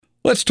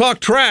Let's talk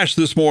trash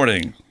this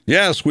morning.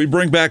 Yes, we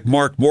bring back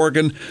Marc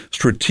Morgan,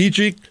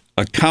 Strategic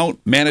Account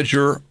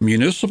Manager,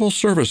 Municipal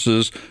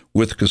Services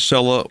with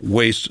Casella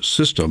Waste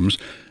Systems,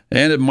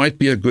 and it might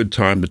be a good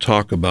time to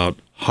talk about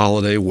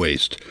holiday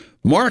waste.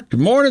 Marc, good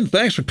morning.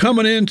 Thanks for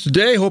coming in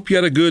today. Hope you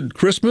had a good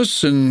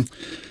Christmas. And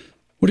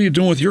what are you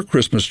doing with your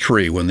Christmas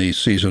tree when the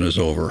season is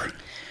over?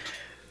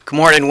 Good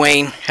morning,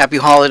 Wayne. Happy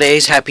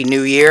holidays. Happy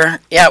New Year.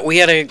 Yeah, we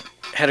had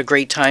a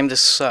great time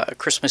this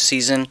Christmas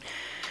season.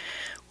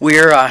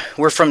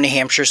 We're from New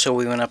Hampshire, so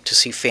we went up to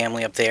see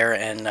family up there,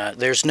 and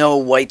there's no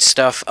white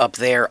stuff up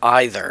there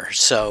either.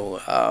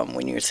 So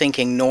when you're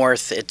thinking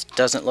north, it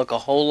doesn't look a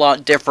whole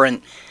lot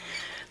different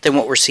than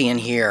what we're seeing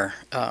here.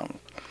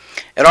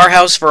 At our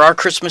house, for our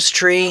Christmas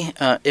tree,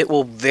 it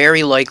will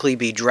very likely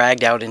be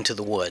dragged out into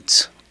the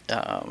woods.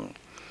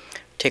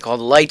 Take all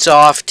the lights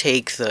off,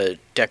 take the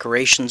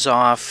decorations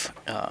off,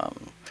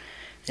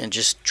 and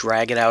just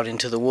drag it out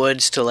into the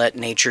woods to let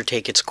nature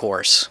take its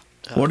course.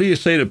 What do you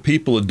say to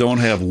people that don't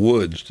have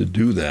woods to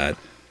do that,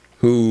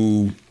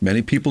 who,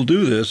 many people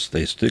do this,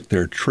 they stick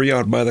their tree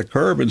out by the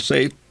curb and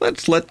say,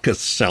 let's let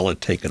Casella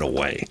take it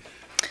away?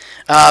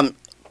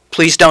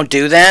 Please don't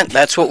do that.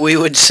 That's what we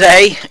would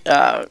say.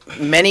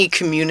 Many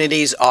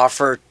communities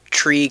offer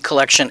tree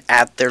collection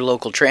at their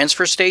local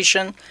transfer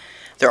station.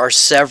 There are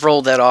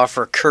several that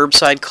offer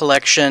curbside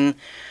collection.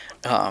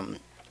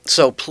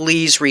 So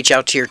please reach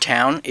out to your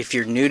town if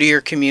you're new to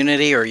your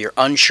community or you're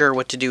unsure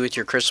what to do with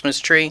your Christmas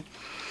tree.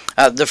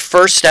 The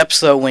first steps,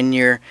 though, when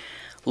you're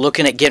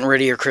looking at getting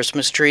rid of your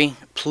Christmas tree,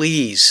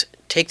 please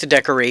take the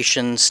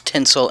decorations,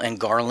 tinsel, and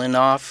garland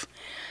off,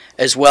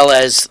 as well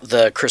as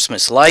the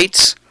Christmas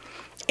lights.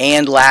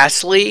 And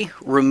lastly,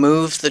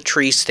 remove the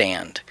tree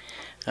stand.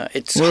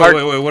 It's hard.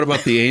 Wait. What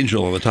about the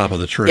angel on the top of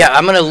the tree? Yeah,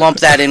 I'm going to lump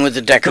that in with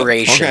the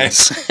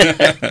decorations.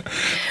 Okay.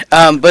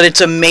 But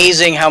it's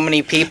amazing how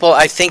many people,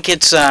 I think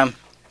it's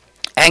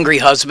angry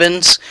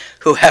husbands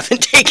who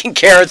haven't taken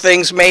care of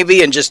things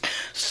maybe and just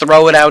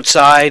throw it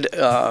outside.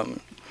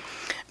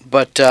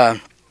 But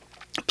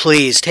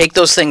please take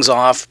those things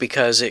off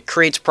because it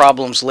creates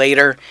problems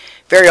later.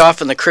 Very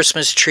often the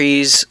Christmas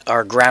trees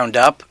are ground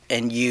up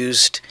and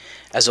used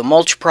as a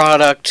mulch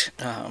product,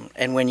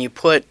 and when you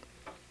put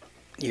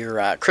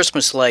your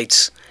Christmas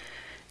lights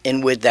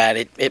in with that,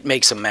 it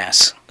makes a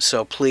mess.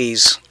 So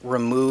please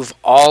remove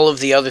all of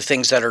the other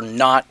things that are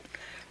not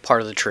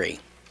part of the tree.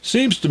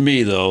 Seems to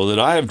me, though, that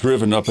I have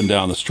driven up and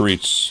down the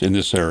streets in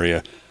this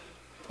area,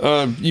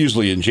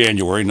 usually in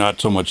January, not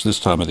so much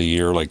this time of the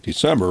year like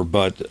December,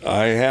 but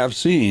I have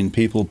seen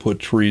people put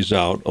trees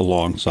out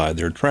alongside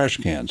their trash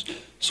cans.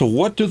 So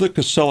what do the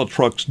Casella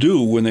trucks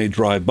do when they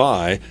drive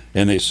by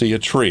and they see a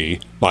tree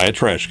by a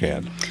trash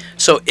can?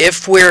 So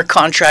if we're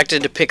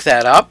contracted to pick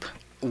that up,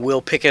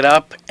 we'll pick it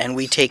up and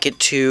we take it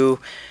to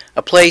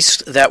a place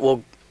that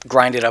will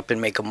grind it up and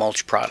make a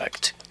mulch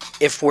product.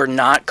 If we're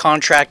not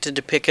contracted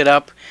to pick it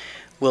up,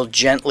 we'll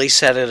gently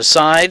set it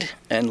aside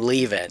and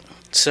leave it.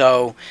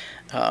 So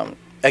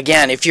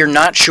again, if you're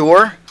not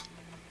sure,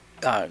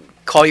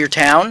 call your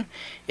town.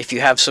 If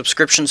you have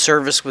subscription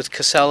service with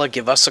Casella,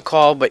 give us a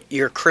call. But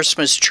your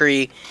Christmas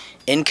tree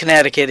in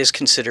Connecticut is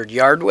considered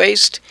yard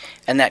waste,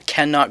 and that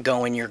cannot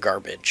go in your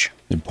garbage.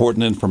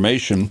 Important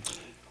information.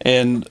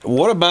 And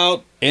what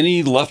about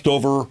any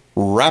leftover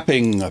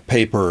wrapping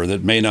paper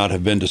that may not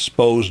have been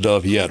disposed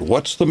of yet?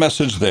 What's the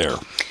message there?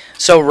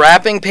 So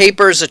wrapping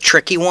paper is a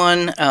tricky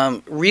one.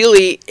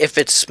 Really, if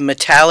it's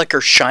metallic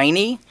or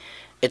shiny,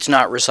 it's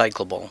not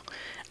recyclable.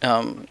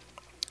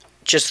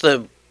 Just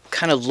the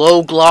kind of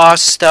low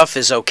gloss stuff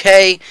is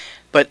okay,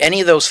 but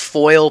any of those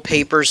foil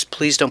papers,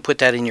 please don't put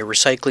that in your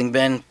recycling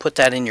bin. Put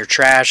that in your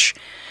trash.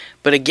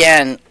 But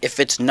again, if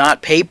it's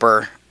not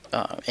paper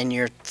and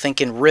you're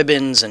thinking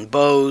ribbons and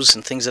bows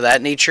and things of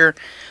that nature,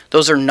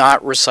 those are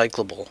not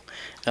recyclable.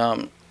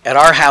 At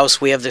our house,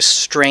 we have this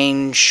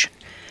strange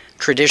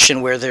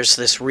tradition where there's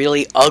this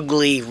really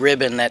ugly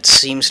ribbon that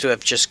seems to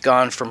have just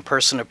gone from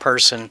person to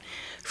person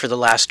for the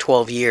last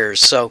 12 years.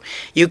 So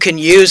you can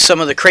use some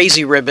of the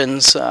crazy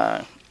ribbons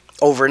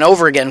over and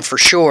over again for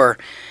sure,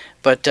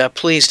 but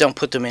please don't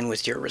put them in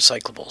with your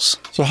recyclables.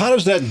 So how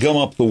does that gum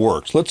up the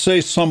works? Let's say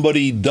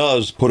somebody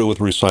does put it with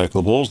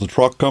recyclables. The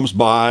truck comes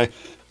by,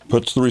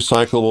 puts the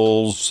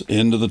recyclables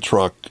into the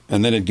truck,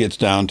 and then it gets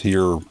down to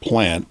your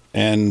plant,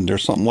 and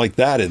there's something like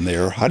that in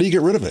there. How do you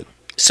get rid of it?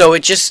 So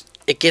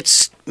it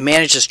gets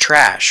managed as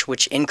trash,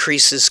 which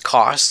increases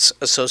costs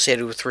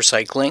associated with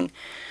recycling.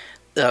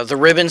 The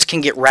ribbons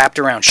can get wrapped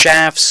around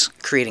shafts,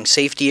 creating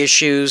safety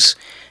issues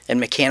and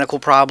mechanical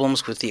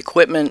problems with the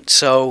equipment.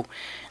 So,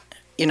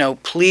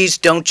 please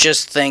don't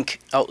just think,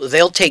 oh,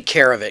 they'll take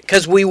care of it,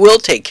 because we will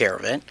take care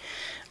of it,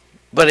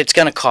 but it's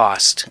going to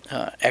cost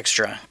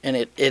extra, and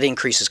it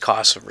increases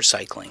costs of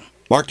recycling.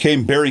 Marc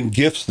came bearing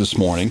gifts this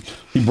morning.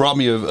 He brought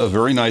me a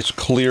very nice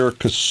clear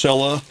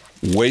Casella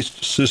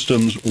Waste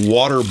Systems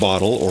water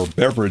bottle or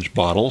beverage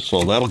bottle,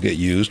 so that'll get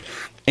used.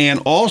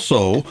 And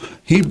also,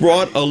 he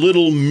brought a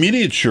little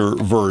miniature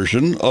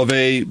version of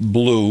a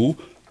blue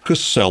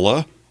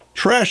Casella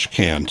trash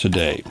can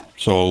today.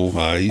 So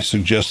he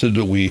suggested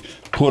that we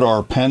put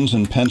our pens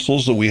and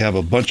pencils that we have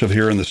a bunch of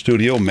here in the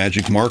studio,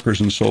 magic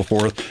markers and so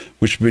forth,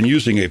 which we've been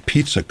using a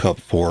pizza cup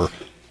for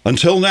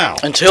until now.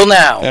 Until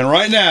now. And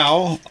right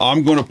now,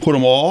 I'm going to put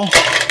them all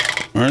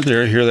right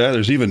there. Hear that?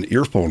 There's even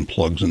earphone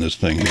plugs in this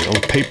thing.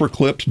 Paper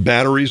clips,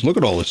 batteries. Look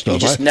at all this stuff. You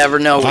just never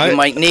know what you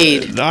might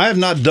need. I have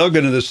not dug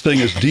into this thing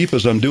as deep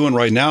as I'm doing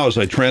right now as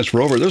I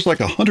transfer over. There's like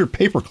 100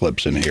 paper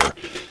clips in here.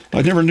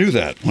 I never knew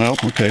that. Well,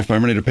 okay, if I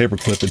ever need a paper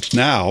clip, it's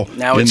now.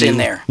 Now it's in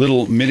there.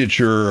 Little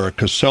miniature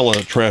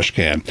Casella trash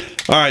can.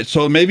 All right,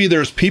 so maybe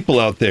there's people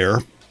out there,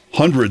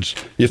 hundreds,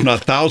 if not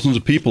thousands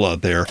of people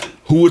out there,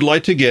 who would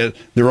like to get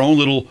their own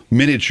little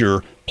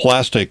miniature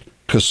plastic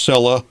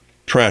Casella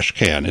trash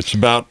can. It's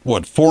about,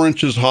 4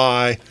 inches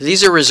high.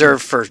 These are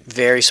reserved for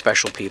very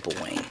special people,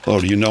 Wayne. Oh,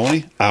 do you know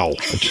any? Ow.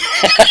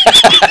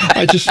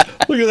 I just,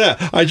 look at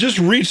that. I just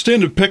reached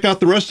in to pick out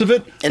the rest of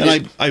it,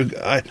 and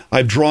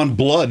I've drawn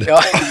blood.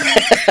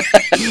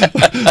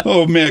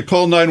 Oh, man,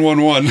 call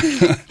 911.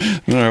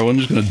 All right, well, I'm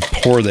just going to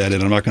pour that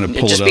in. I'm not going to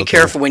pull it out. Just be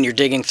careful when you're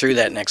digging through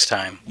that next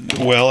time.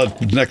 Well,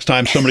 next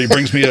time somebody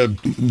brings me a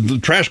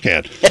trash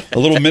can, a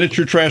little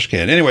miniature trash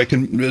can. Anyway,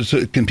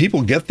 can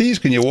people get these?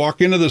 Can you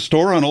walk into the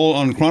store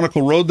on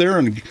Chronicle Road there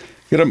and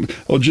get them?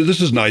 Oh,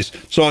 this is nice.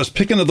 So I was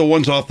picking the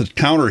ones off the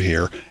counter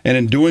here, and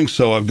in doing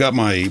so, I've got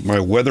my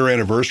weather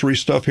anniversary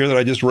stuff here that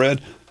I just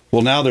read.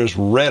 Well, now there's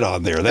red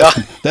on there.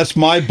 That's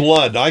my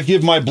blood. I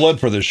give my blood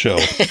for this show.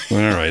 All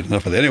right,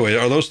 enough of that. Anyway,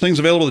 are those things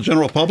available to the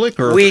general public?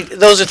 Or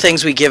those are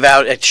things we give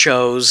out at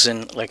shows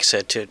and, like I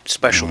said, to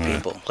special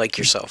people like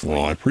yourself.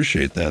 Well, I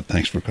appreciate that.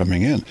 Thanks for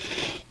coming in.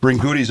 Bring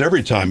goodies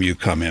every time you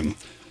come in.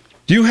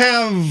 Do you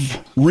have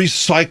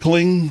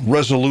recycling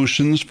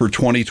resolutions for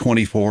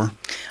 2024?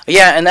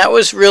 Yeah, and that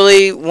was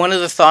really one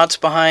of the thoughts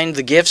behind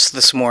the gifts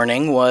this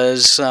morning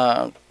was,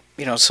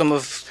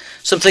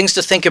 some things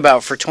to think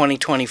about for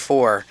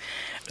 2024.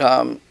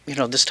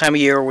 This time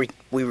of year we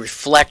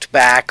reflect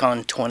back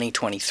on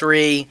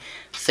 2023,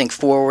 think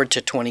forward to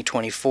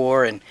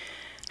 2024, and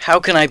how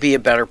can I be a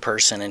better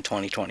person in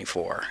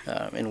 2024?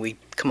 And we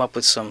come up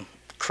with some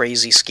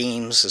crazy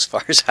schemes as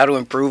far as how to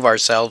improve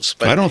ourselves.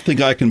 But I don't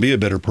think I can be a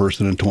better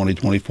person in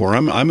 2024.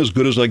 I'm as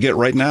good as I get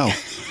right now.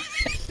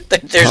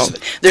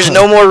 There's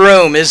no more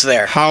room, is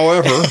there?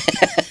 However,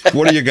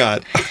 what do you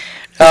got?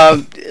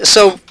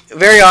 So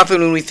very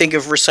often when we think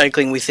of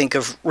recycling, we think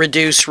of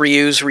reduce,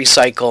 reuse,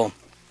 recycle.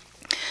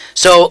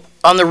 So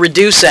on the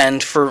reduce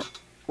end for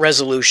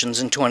resolutions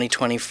in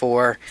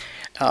 2024,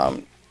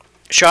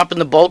 shop in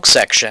the bulk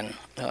section.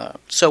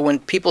 So when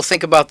people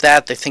think about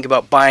that, they think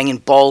about buying in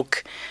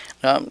bulk.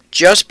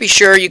 Just be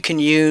sure you can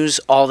use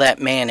all that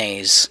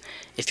mayonnaise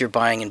if you're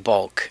buying in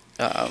bulk,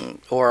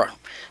 or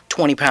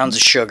 20 pounds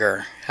of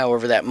sugar,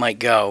 however that might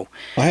go.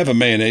 I have a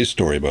mayonnaise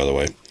story, by the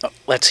way.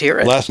 Let's hear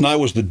it. Last night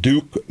was the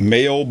Duke's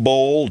Mayo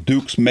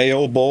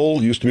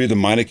Bowl. Used to be the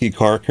Meineke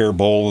Car Care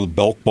Bowl, the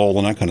Belk Bowl,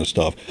 and that kind of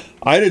stuff.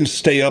 I didn't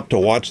stay up to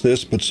watch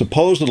this, but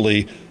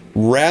supposedly,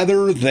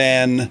 rather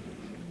than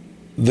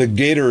the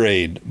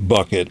Gatorade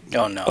bucket,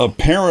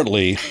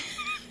 apparently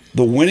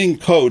the winning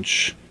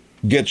coach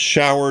gets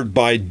showered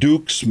by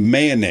Duke's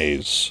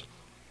mayonnaise.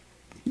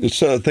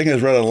 It's I think I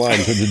read online.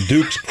 It said the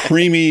Duke's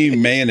creamy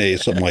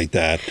mayonnaise, something like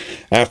that,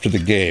 after the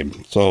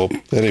game. So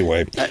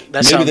anyway, can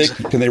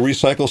they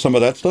recycle some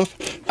of that stuff?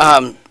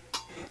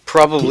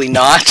 Probably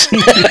not.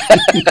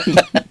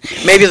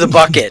 Maybe the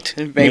bucket.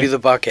 The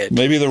bucket.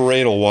 Maybe the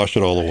rain will wash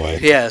it all away.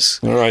 Yes.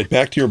 All right,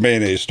 back to your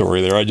mayonnaise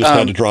story there. I just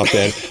had to drop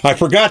that. I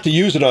forgot to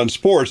use it on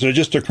sports, and it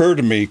just occurred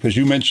to me because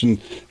you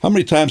mentioned how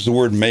many times the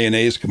word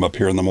mayonnaise come up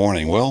here in the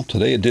morning. Well,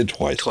 today it did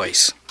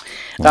twice.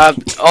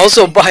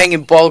 Also buying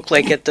in bulk,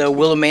 like at the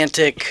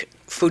Willimantic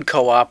Food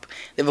Co-op,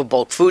 they have a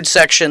bulk food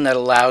section that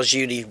allows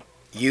you to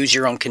use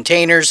your own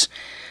containers.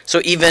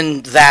 So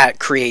even that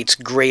creates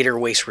greater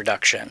waste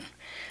reduction.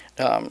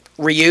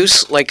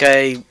 Reuse, like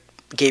I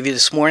gave you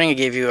this morning, I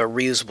gave you a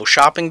reusable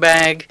shopping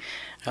bag.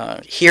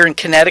 Here in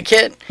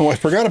Connecticut. Oh, I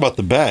forgot about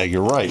the bag.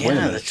 You're right.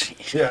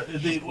 Yeah,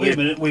 wait a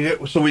minute.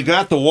 We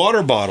got the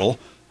water bottle.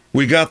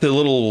 We got the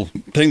little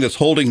thing that's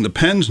holding the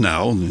pens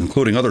now,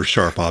 including other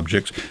sharp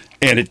objects,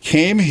 and it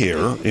came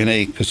here in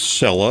a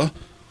Casella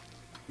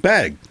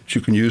bag that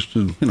you can use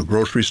to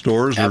grocery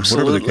stores or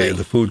whatever the case,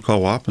 the food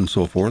co-op and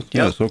so forth.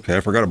 Yep. Yes, okay,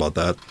 I forgot about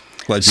that.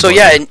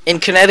 In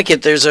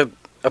Connecticut, there's a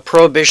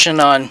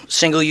prohibition on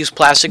single-use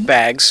plastic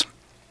bags.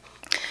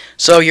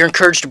 So you're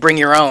encouraged to bring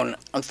your own.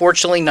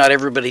 Unfortunately, not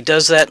everybody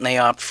does that, and they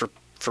opt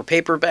for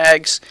paper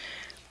bags.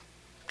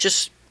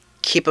 Just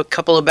keep a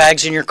couple of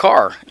bags in your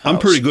car. I'm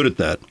pretty good at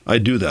that. I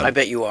do that. I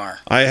bet you are.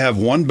 I have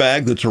one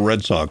bag that's a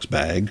Red Sox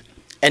bag.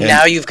 And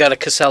now you've got a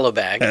Casella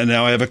bag. And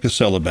now I have a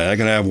Casella bag,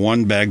 and I have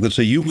one bag that's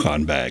a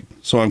Yukon bag.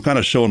 So I'm kind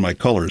of showing my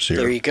colors here.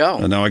 There you go.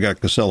 And now I got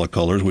Casella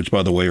colors, which,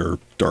 by the way, are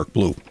dark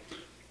blue.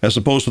 As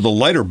opposed to the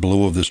lighter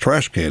blue of this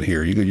trash can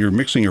here. You're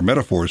mixing your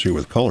metaphors here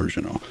with colors,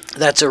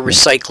 That's a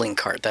recycling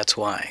cart, that's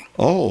why.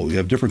 Oh, you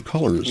have different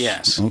colors.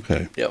 Yes.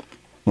 Okay. Yep.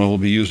 Well, we'll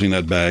be using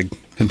that bag.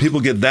 Can people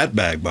get that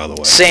bag, by the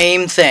way?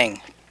 Same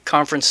thing.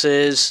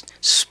 conferences,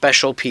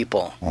 special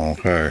people.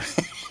 Okay.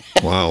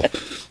 Wow.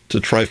 It's a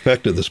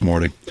trifecta this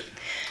morning.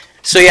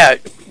 So yeah,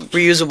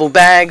 reusable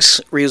bags,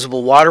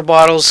 reusable water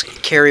bottles.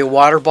 Carry a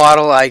water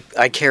bottle. I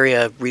carry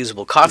a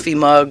reusable coffee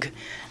mug.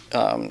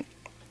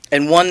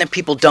 And one that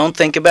people don't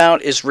think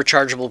about is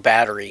rechargeable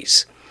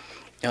batteries.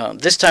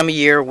 This time of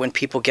year when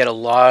people get a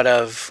lot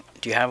of...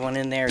 Do you have one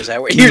in there? Is that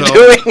what you're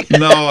doing?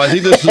 No, I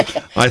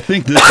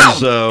think this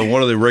is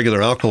one of the regular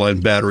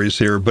alkaline batteries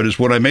here, but it's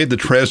when I made the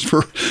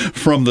transfer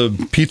from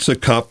the pizza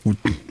cup,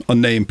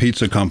 unnamed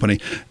pizza company,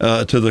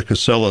 to the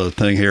Casella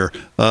thing here,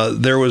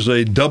 there was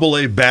a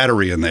AA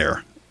battery in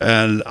there.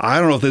 And I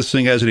don't know if this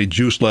thing has any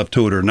juice left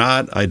to it or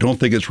not. I don't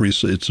think it's a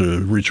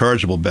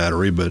rechargeable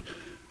battery, but...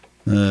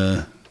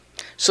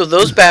 So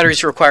those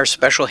batteries require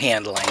special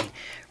handling.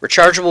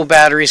 Rechargeable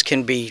batteries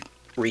can be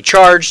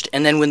recharged,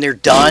 and then when they're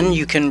done,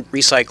 you can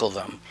recycle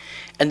them.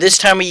 And this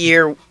time of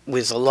year,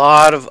 with a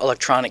lot of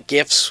electronic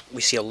gifts, we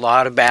see a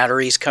lot of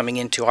batteries coming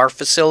into our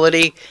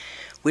facility.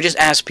 We just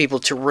ask people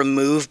to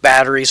remove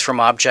batteries from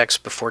objects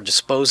before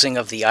disposing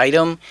of the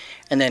item,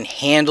 and then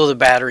handle the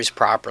batteries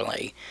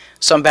properly.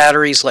 Some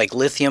batteries, like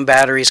lithium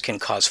batteries, can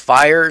cause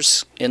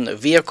fires in the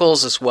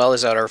vehicles as well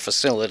as at our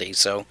facility.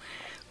 So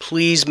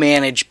please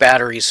manage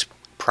batteries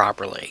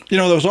properly. You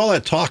know, there was all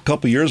that talk a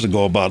couple of years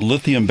ago about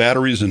lithium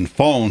batteries in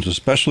phones,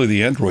 especially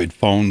the Android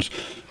phones.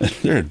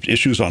 There are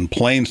issues on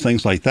planes,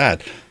 things like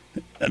that.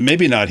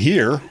 Maybe not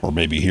here, or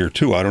maybe here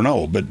too, I don't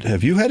know. But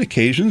have you had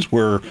occasions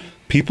where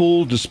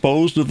people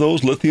disposed of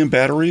those lithium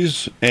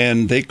batteries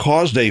and they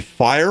caused a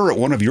fire at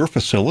one of your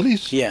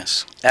facilities?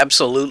 Yes,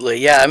 absolutely.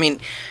 Yeah, I mean,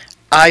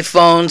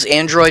 iPhones,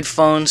 Android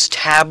phones,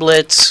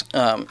 tablets,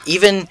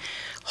 even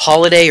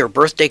holiday or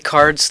birthday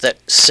cards that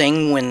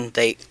sing when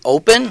they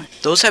open,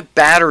 those have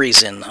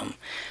batteries in them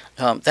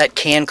that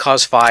can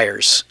cause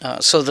fires.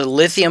 So the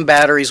lithium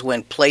batteries,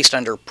 when placed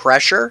under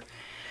pressure,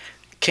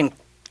 can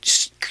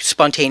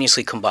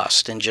spontaneously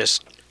combust and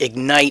just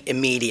ignite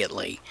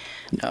immediately.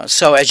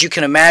 So as you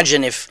can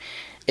imagine, if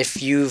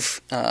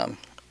you've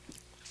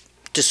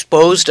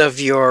disposed of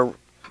your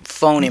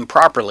phone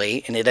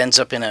improperly and it ends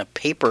up in a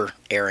paper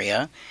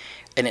area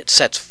and it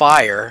sets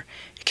fire,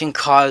 it can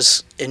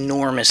cause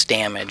enormous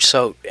damage.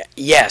 So,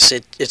 yes,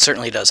 it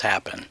certainly does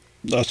happen.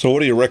 So what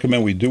do you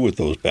recommend we do with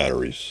those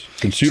batteries?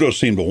 Since you don't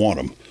seem to want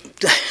them.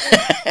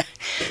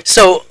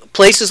 So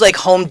places like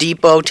Home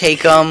Depot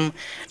take them.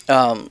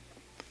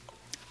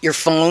 Your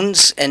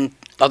phones and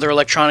other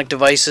electronic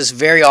devices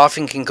very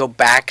often can go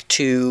back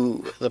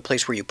to the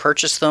place where you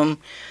purchased them.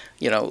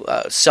 You know,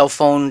 cell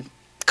phone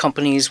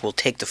companies will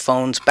take the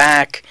phones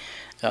back.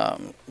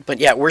 But,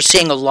 yeah, we're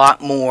seeing a lot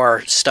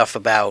more stuff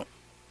about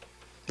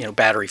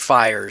battery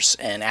fires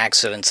and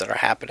accidents that are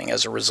happening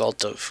as a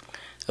result of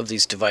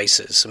these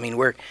devices. I mean,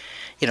 we're,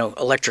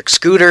 electric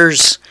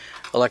scooters,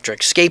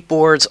 electric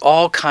skateboards,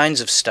 all kinds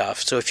of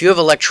stuff. So if you have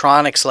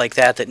electronics like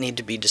that need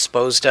to be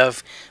disposed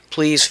of,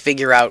 please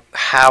figure out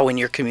how in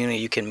your community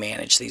you can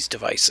manage these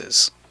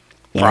devices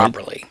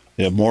properly.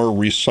 You have more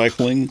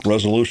recycling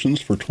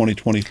resolutions for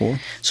 2024?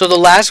 So the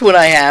last one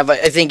I have,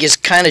 I think, is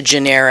kind of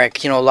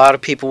generic. A lot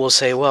of people will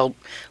say, well,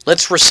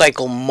 let's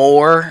recycle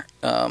more.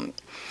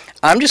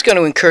 I'm just going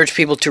to encourage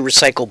people to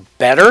recycle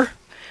better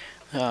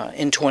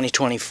in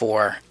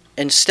 2024.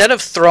 Instead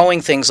of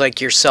throwing things like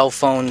your cell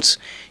phones,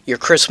 your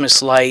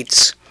Christmas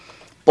lights,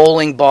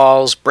 bowling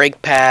balls,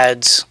 brake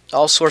pads,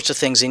 all sorts of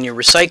things in your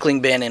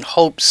recycling bin and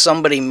hope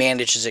somebody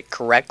manages it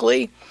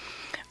correctly,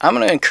 I'm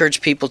going to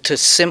encourage people to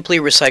simply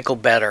recycle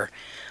better.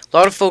 A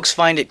lot of folks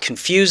find it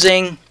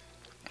confusing,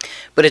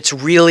 but it's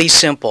really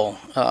simple.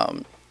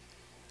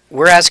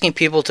 We're asking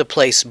people to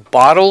place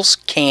bottles,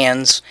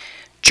 cans,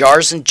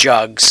 jars and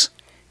jugs,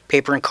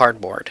 paper and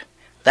cardboard.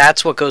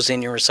 That's what goes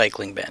in your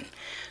recycling bin.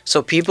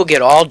 So people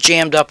get all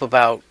jammed up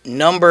about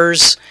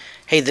numbers.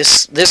 Hey,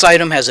 this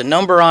item has a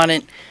number on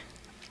it.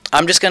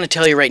 I'm just going to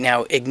tell you right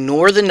now,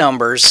 ignore the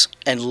numbers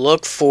and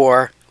look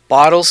for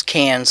bottles,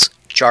 cans,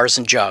 jars,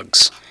 and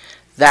jugs.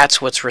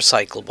 That's what's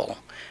recyclable.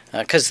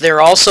 Because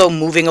they're also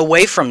moving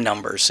away from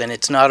numbers, and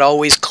it's not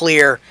always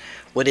clear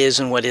what is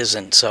and what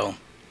isn't. So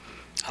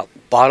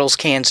bottles,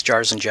 cans,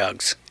 jars, and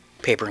jugs,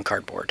 paper and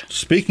cardboard.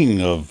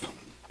 Speaking of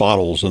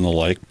bottles and the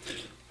like,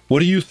 what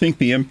do you think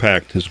the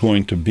impact is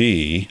going to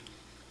be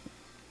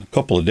a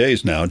couple of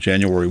days now,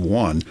 January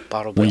 1,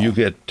 when you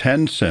get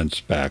 10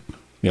 cents back,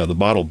 the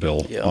bottle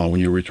bill, when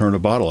you return a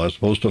bottle as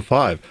opposed to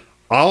 5?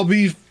 I'll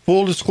be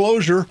full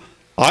disclosure,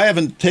 I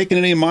haven't taken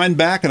any of mine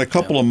back in a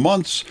couple of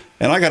months,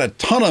 and I got a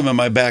ton of them in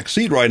my back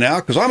seat right now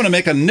because I'm going to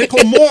make a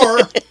nickel more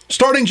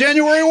starting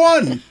January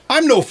 1.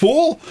 I'm no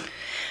fool.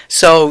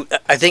 So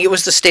I think it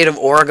was the state of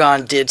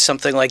Oregon did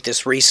something like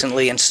this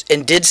recently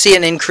and did see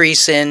an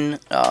increase in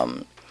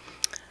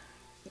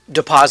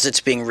deposits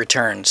being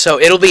returned. So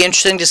it'll be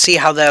interesting to see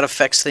how that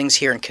affects things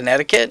here in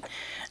Connecticut.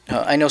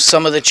 I know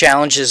some of the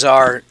challenges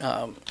are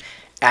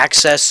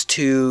access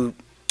to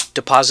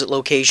deposit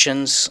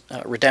locations,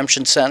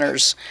 redemption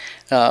centers,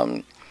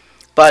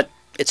 but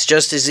it's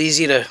just as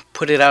easy to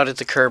put it out at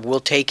the curb. We'll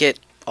take it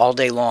all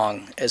day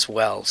long as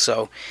well.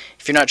 So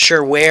if you're not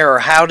sure where or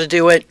how to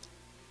do it,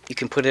 you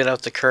can put it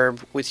out the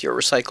curb with your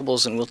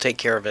recyclables and we'll take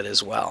care of it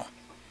as well.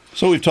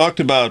 So we've talked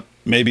about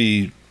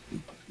maybe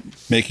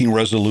making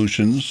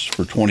resolutions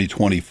for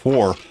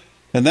 2024,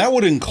 and that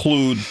would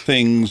include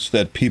things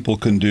that people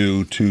can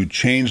do to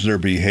change their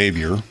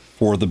behavior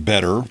for the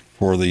better,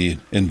 for the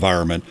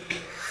environment.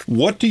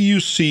 What do you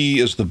see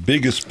as the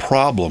biggest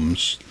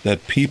problems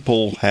that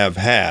people have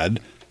had,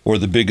 or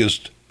the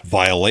biggest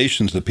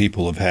violations that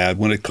people have had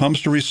when it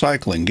comes to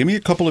recycling? Give me a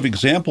couple of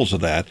examples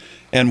of that,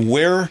 and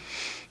where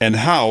and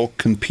how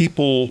can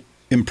people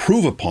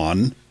improve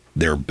upon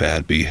their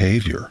bad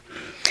behavior?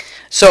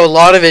 So a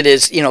lot of it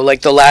is,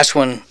 like the last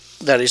one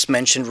that is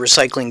mentioned,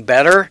 recycling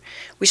better.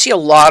 We see a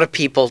lot of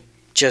people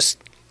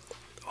just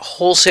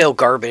wholesale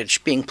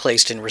garbage being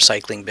placed in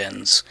recycling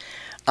bins.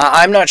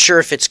 I'm not sure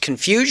if it's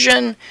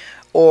confusion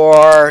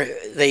or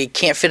they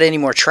can't fit any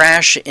more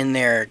trash in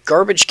their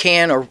garbage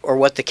can or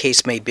what the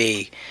case may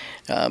be.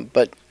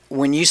 But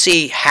when you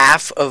see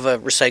half of a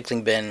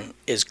recycling bin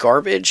is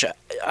garbage,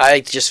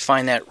 I just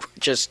find that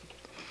just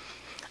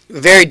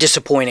very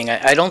disappointing.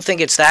 I don't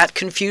think it's that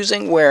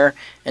confusing where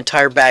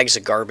entire bags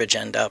of garbage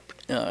end up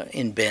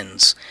in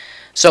bins.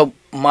 So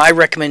my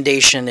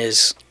recommendation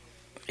is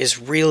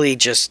really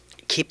just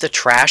keep the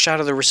trash out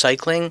of the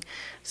recycling.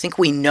 I think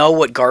we know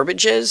what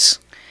garbage is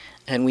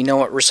and we know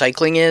what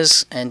recycling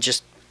is, and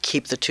just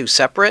keep the two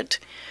separate.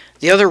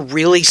 The other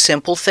really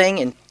simple thing,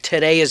 and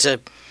today is a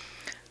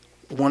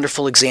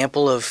wonderful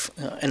example of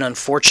an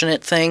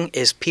unfortunate thing,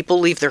 is people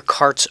leave their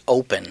carts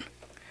open.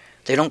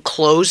 They don't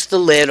close the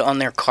lid on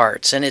their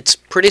carts, and it's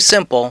pretty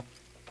simple,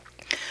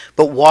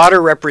 but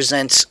water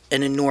represents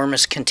an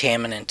enormous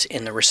contaminant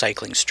in the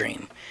recycling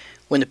stream.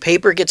 When the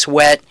paper gets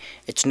wet,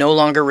 it's no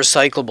longer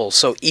recyclable.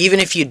 So even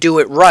if you do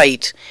it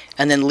right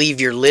and then leave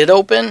your lid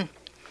open,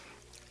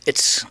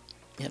 it's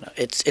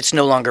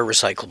no longer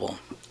recyclable.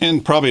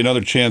 And probably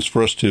another chance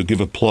for us to give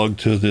a plug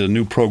to the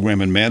new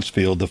program in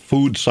Mansfield, the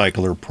Food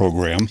Cycler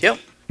program, Yep.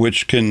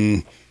 which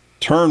can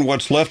turn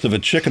what's left of a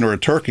chicken or a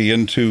turkey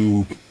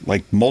into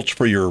like mulch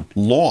for your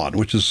lawn,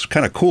 which is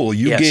kind of cool.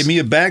 You Yes. gave me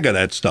a bag of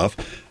that stuff.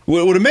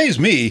 What amazed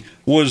me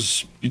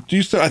was,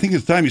 you said, I think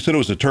at the time you said it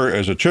was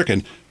a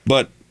chicken,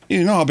 but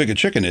you know how big a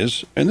chicken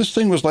is, and this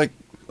thing was like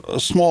a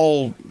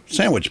small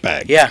sandwich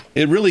bag. Yeah.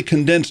 It really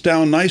condensed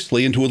down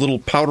nicely into a little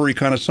powdery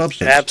kind of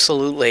substance.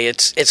 Absolutely.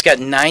 It's got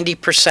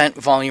 90%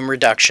 volume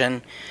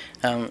reduction,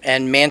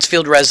 and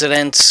Mansfield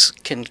residents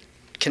can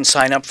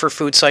sign up for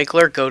Food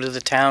Cycler. Go to the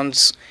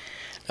town's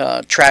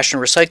trash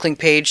and recycling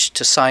page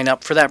to sign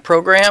up for that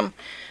program.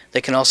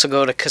 They can also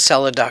go to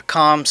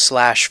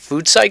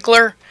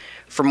casella.com/foodcycler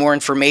for more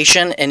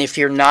information. And if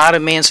you're not a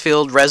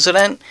Mansfield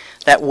resident,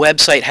 that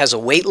website has a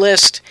wait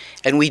list,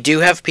 and we do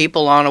have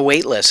people on a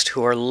wait list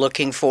who are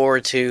looking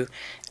forward to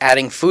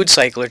adding Food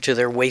Cycler to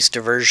their waste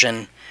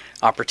diversion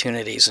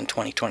opportunities in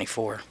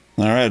 2024.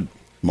 All right,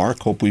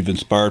 Mark, hope we've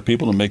inspired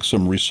people to make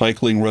some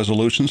recycling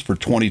resolutions for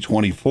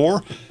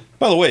 2024.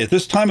 By the way, at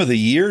this time of the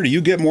year, do you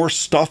get more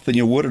stuff than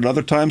you would at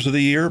other times of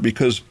the year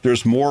because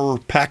there's more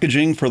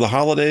packaging for the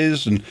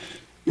holidays and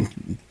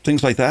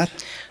things like that?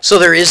 So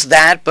there is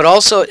that, but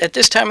also at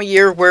this time of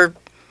year, we're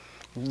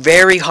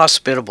very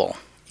hospitable.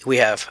 We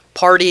have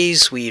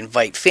parties, we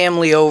invite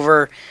family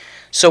over,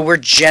 so we're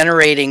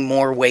generating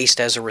more waste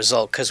as a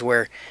result because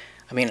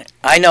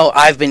I know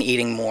I've been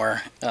eating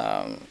more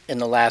in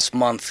the last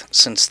month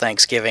since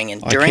Thanksgiving.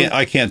 And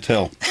I can't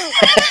tell.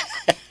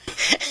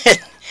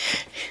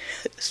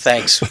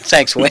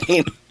 Thanks,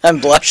 Wayne. I'm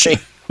blushing.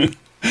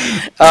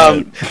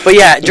 But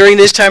yeah, during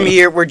this time of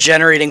year, we're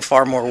generating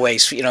far more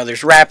waste.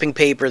 There's wrapping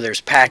paper, there's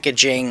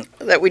packaging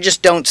that we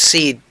just don't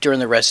see during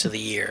the rest of the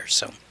year.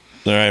 So.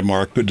 All right,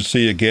 Mark, good to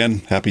see you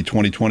again. Happy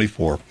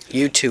 2024.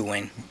 You too,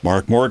 Wayne.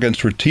 Marc Morgan,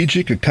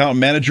 Strategic Account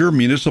Manager,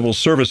 Municipal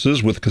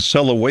Services with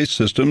Casella Waste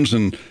Systems.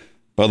 And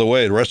by the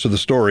way, the rest of the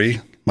story,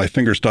 my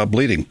finger stopped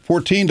bleeding.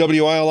 14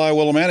 WILI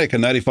Willimantic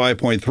and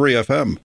 95.3 FM.